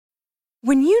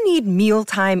When you need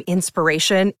mealtime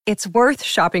inspiration, it's worth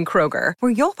shopping Kroger,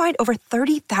 where you'll find over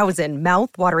 30,000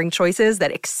 mouth-watering choices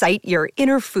that excite your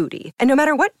inner foodie. And no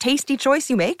matter what tasty choice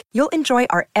you make, you'll enjoy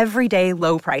our everyday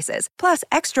low prices, plus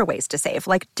extra ways to save,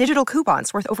 like digital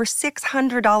coupons worth over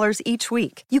 $600 each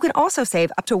week. You can also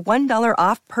save up to $1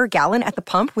 off per gallon at the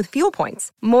pump with fuel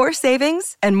points. More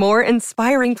savings and more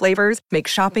inspiring flavors make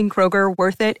shopping Kroger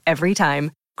worth it every time.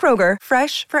 Kroger,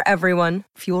 fresh for everyone.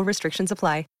 Fuel restrictions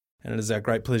apply. And it is our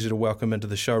great pleasure to welcome into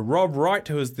the show Rob Wright,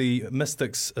 who is the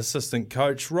Mystics assistant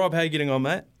coach. Rob, how are you getting on,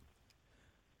 mate?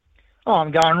 Oh,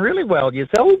 I'm going really well.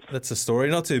 Yourself? That's a story.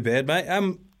 Not too bad, mate.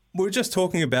 We were just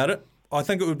talking about it. I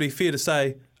think it would be fair to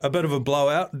say a bit of a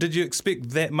blowout. Did you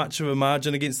expect that much of a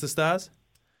margin against the Stars?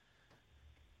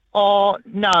 Oh,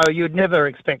 no, you'd never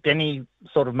expect any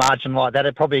sort of margin like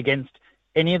that, probably against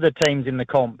any of the teams in the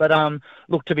comp. But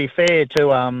look, to be fair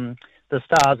to the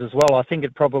Stars as well, I think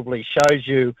it probably shows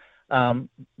you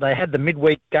they had the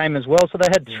midweek game as well, so they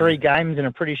had 3 games in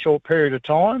a pretty short period of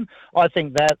time. I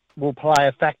think that will play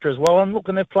a factor as well. And look,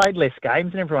 and they've played less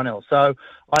games than everyone else. So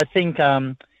I think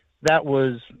that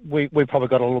was we probably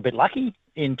got a little bit lucky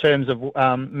in terms of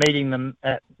meeting them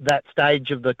at that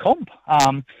stage of the comp.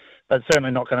 But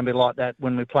certainly not going to be like that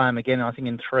when we play them again, I think,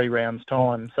 in 3 games'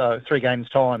 time. So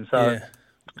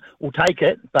we'll take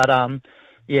it, but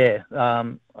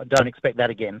I don't expect that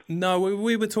again. No,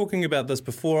 we were talking about this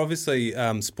before. Obviously,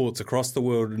 sports across the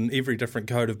world and every different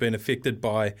code have been affected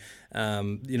by,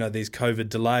 these COVID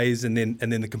delays and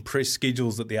then the compressed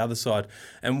schedules at the other side.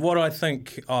 And what I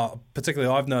think,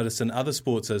 particularly I've noticed in other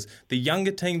sports, is the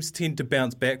younger teams tend to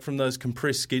bounce back from those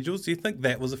compressed schedules. Do you think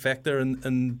that was a factor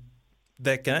in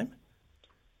that game?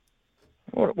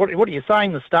 What are you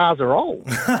saying? The Stars are old?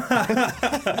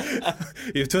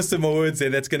 You've twisted my words there.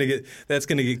 That's going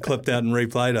to get clipped out and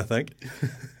replayed, I think.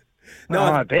 No,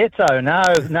 I bet so.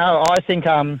 No, I think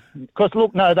because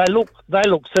they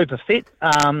look super fit.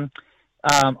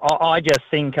 I just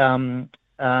think and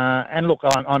look,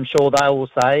 I'm sure they will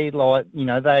say, like,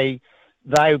 they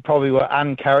probably were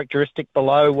uncharacteristic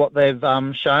below what they've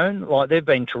shown. Like, they've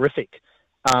been terrific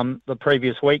the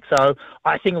previous week, so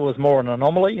I think it was more an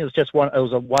anomaly. It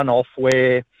was a one-off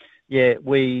where,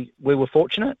 we were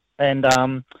fortunate, and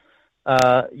I'll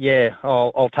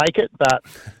take it. But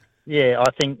I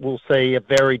think we'll see a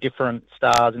very different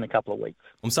Stars in a couple of weeks.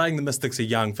 I'm saying the Mystics are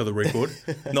young for the record,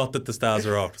 not that the Stars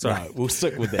are old. Sorry. No, we'll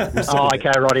stick with that.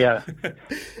 Okay, rightio.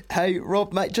 Hey,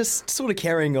 Rob, mate, just sort of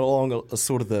carrying along a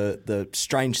sort of the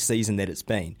strange season that it's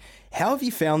been. How have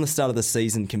you found the start of the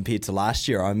season compared to last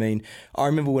year? I mean, I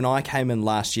remember when I came in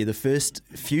last year, the first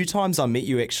few times I met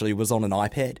you actually was on an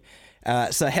iPad.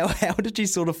 So how did you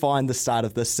sort of find the start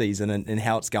of this season and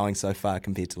how it's going so far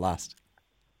compared to last?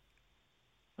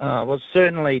 Well,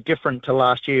 certainly different to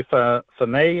last year for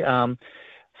me.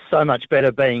 So much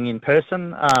better being in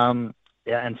person, and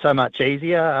so much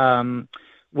easier.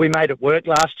 We made it work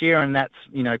last year, and that's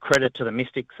credit to the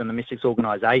Mystics and the Mystics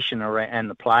organisation and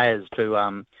the players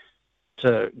to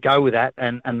go with that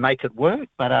and make it work.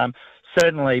 But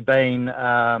certainly been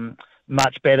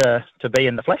much better to be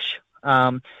in the flesh.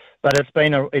 But it's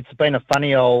been a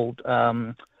funny old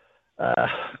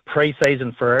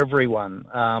pre-season for everyone.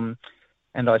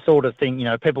 And I sort of think,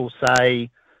 people say,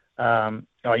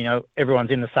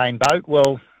 everyone's in the same boat.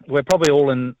 Well, we're probably all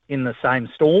in the same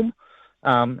storm.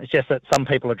 It's just that some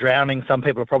people are drowning, some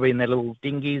people are probably in their little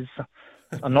dinghies.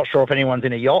 I'm not sure if anyone's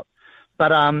in a yacht,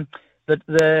 but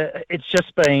it's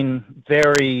just been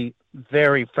very,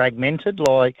 very fragmented.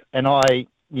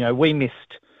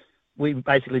 We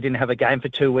basically didn't have a game for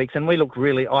 2 weeks, and I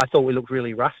thought we looked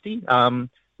really rusty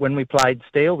when we played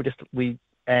Steel.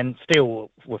 And Steel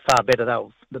were far better. They were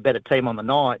the better team on the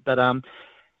night, but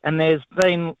and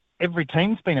every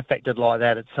team's been affected like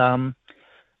that.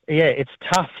 It's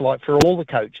tough, like, for all the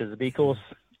coaches, because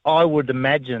I would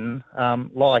imagine,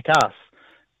 like us,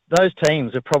 those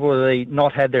teams have probably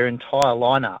not had their entire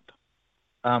lineup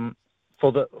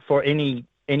for any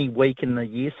week in the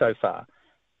year so far,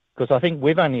 because I think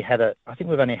we've only had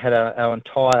our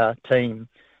entire team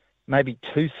maybe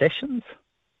 2 sessions.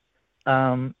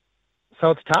 So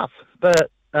it's tough,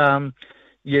 but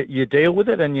you deal with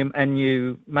it and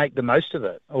you make the most of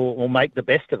it, or make the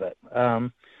best of it.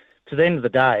 To the end of the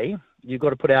day, you've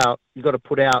got to put out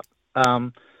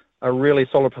a really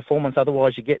solid performance,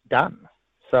 otherwise you get done.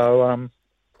 So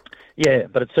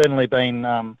but it's certainly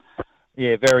been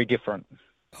very different.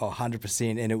 Oh,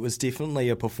 100%, and it was definitely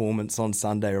a performance on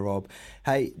Sunday, Rob.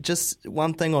 Hey, just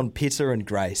one thing on Petter and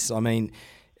Grace. I mean,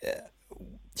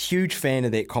 huge fan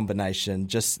of that combination.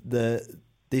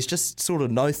 There's just sort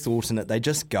of no thought in it. They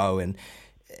just go, and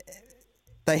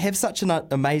they have such an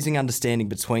amazing understanding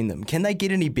between them. Can they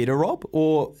get any better, Rob?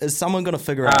 Or is someone going to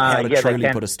figure out how to truly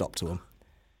put a stop to them?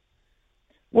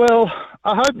 Well,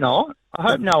 I hope not. I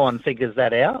hope no one figures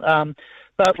that out.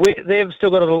 But they've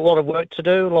still got a lot of work to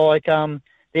do. Like, the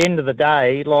end of the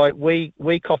day, like we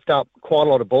coughed up quite a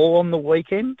lot of ball on the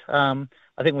weekend. I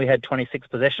think we had 26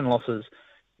 possession losses,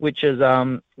 which is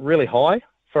really high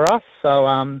for us. So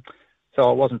I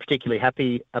wasn't particularly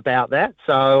happy about that.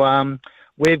 So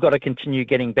we've got to continue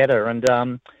getting better,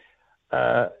 and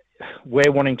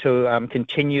we're wanting to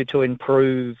continue to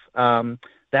improve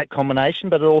that combination.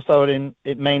 But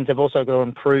it means they've also got to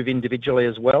improve individually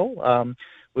as well.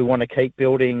 We want to keep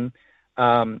building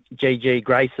GG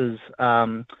Grace's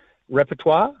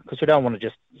repertoire, because we don't want to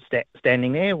just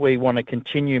standing there. We want to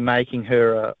continue making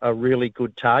her a really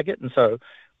good target, and so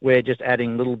we're just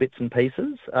adding little bits and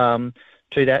pieces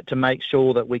to that to make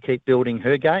sure that we keep building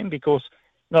her game, because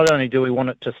not only do we want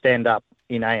it to stand up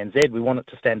in ANZ, we want it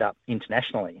to stand up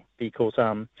internationally, because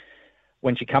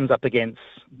when she comes up against,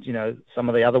 some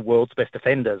of the other world's best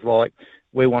defenders, like,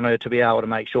 we want her to be able to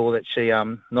make sure that she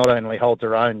not only holds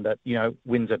her own, but,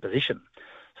 wins her position.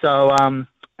 So, and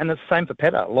it's the same for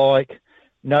Peta. Like,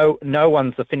 no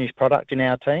one's the finished product in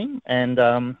our team,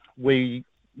 and we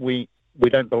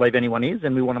don't believe anyone is,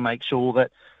 and we want to make sure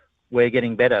that we're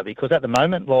getting better, because at the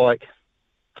moment, like,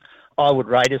 I would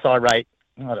rate us,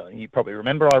 you probably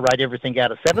remember, I rate everything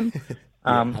out of 7.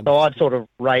 So I'd sort of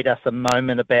rate us a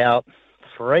moment about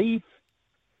 3.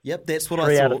 Yep, that's what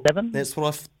 3 I out of thought. 7. That's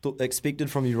what I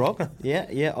expected from you, Rob.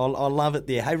 Yeah, I love it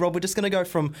there. Hey, Rob, we're just going to go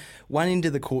from one end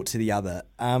of the court to the other.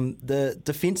 The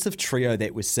defensive trio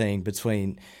that we're seeing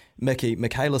between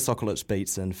Michaela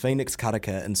Sokolic-Beatson, Phoenix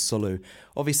Karaka and Sulu.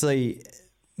 Obviously,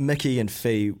 Mickey and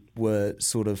Fee were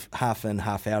sort of half in,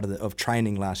 half out of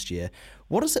training last year.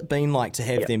 What has it been like to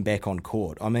have them back on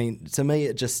court? I mean, to me,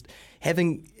 it just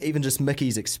having even just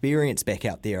Mickey's experience back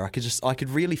out there, I could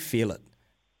really feel it.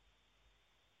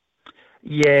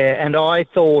 Yeah, and I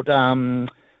thought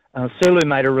Sulu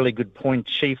made a really good point.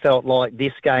 She felt like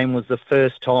this game was the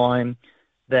first time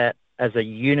that, as a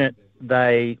unit,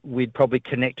 we'd probably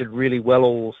connected really well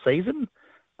all season.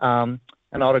 And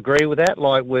I'd agree with that.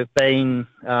 Like, we've been,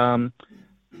 at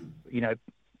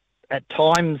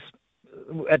times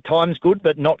good,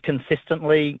 but not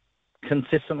consistently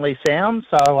sound.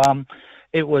 So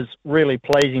it was really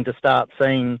pleasing to start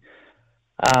seeing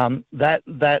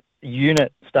that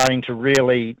unit starting to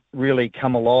really, really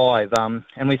come alive. And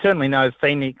we certainly know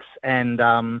Phoenix and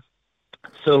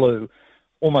Sulu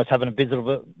almost having a bit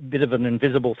of an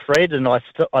invisible thread. And I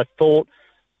thought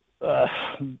the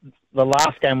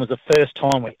last game was the first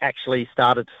time we actually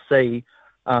started to see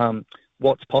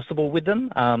what's possible with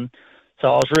them. So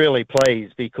I was really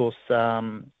pleased, because,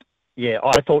 I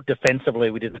thought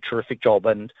defensively we did a terrific job.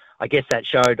 And I guess that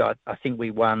showed. I think we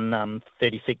won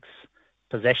 36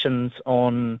 possessions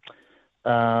on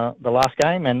the last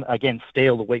game, and against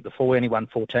Steele the week before we only won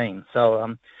 14.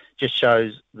 So just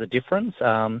shows the difference.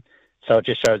 So it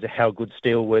just shows how good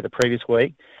Steele were the previous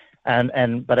week,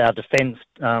 but our defence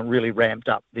really ramped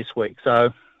up this week.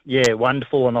 So yeah,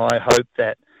 wonderful, and I hope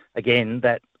that again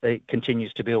that it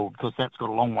continues to build, because that's got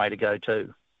a long way to go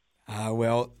too.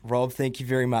 Well, Rob, thank you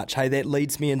very much. Hey, that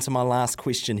leads me into my last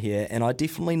question here, and I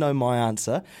definitely know my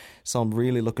answer, so I'm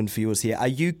really looking for yours here. Are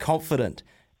you confident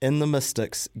in the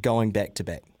Mystics going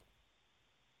back-to-back?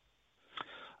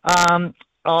 I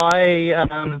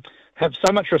have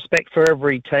so much respect for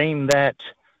every team that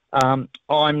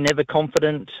I'm never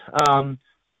confident of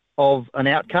an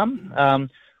outcome.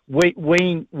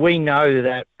 We know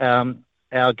that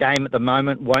our game at the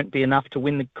moment won't be enough to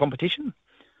win the competition.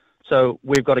 So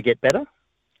we've got to get better,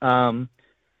 and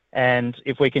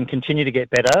if we can continue to get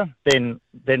better, then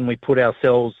we put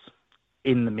ourselves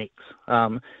in the mix.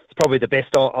 It's probably the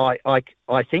best I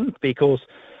think, because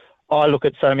I look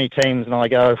at so many teams and I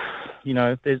go,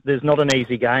 there's not an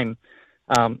easy game,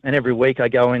 and every week I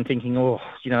go in thinking,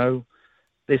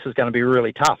 this is going to be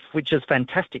really tough, which is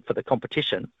fantastic for the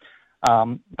competition.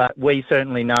 But we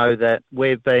certainly know that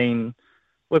we've been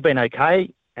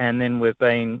okay. And then we've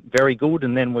been very good,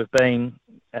 and then we've been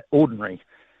ordinary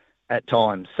at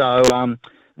times. So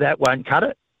that won't cut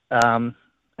it. And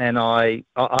I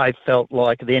felt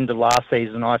like at the end of last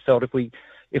season, I felt if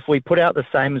we put out the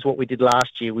same as what we did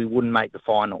last year, we wouldn't make the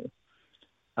final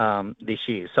this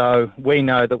year. So we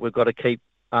know that we've got to keep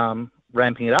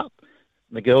ramping it up.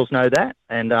 The girls know that,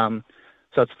 and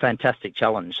so it's a fantastic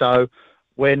challenge. So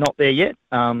we're not there yet.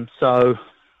 I'm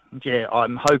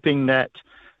hoping that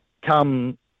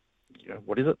come,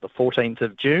 the 14th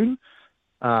of June,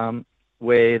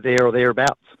 we're there or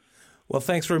thereabouts. Well,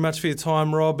 thanks very much for your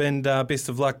time, Rob, and best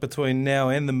of luck between now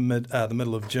and the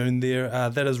middle of June there.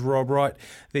 That is Rob Wright,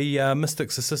 the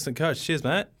Mystics assistant coach. Cheers,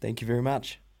 mate. Thank you very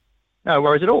much. No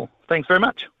worries at all. Thanks very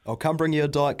much. I'll come bring you a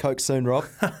Diet Coke soon, Rob.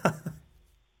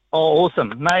 Oh, awesome.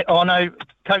 Mate, no,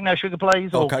 Coke no sugar,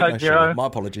 please, or Coke Coke no Zero. sugar. My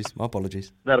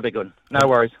apologies. That'll be good. No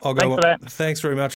worries. I'll Thanks go. for that. Thanks very much.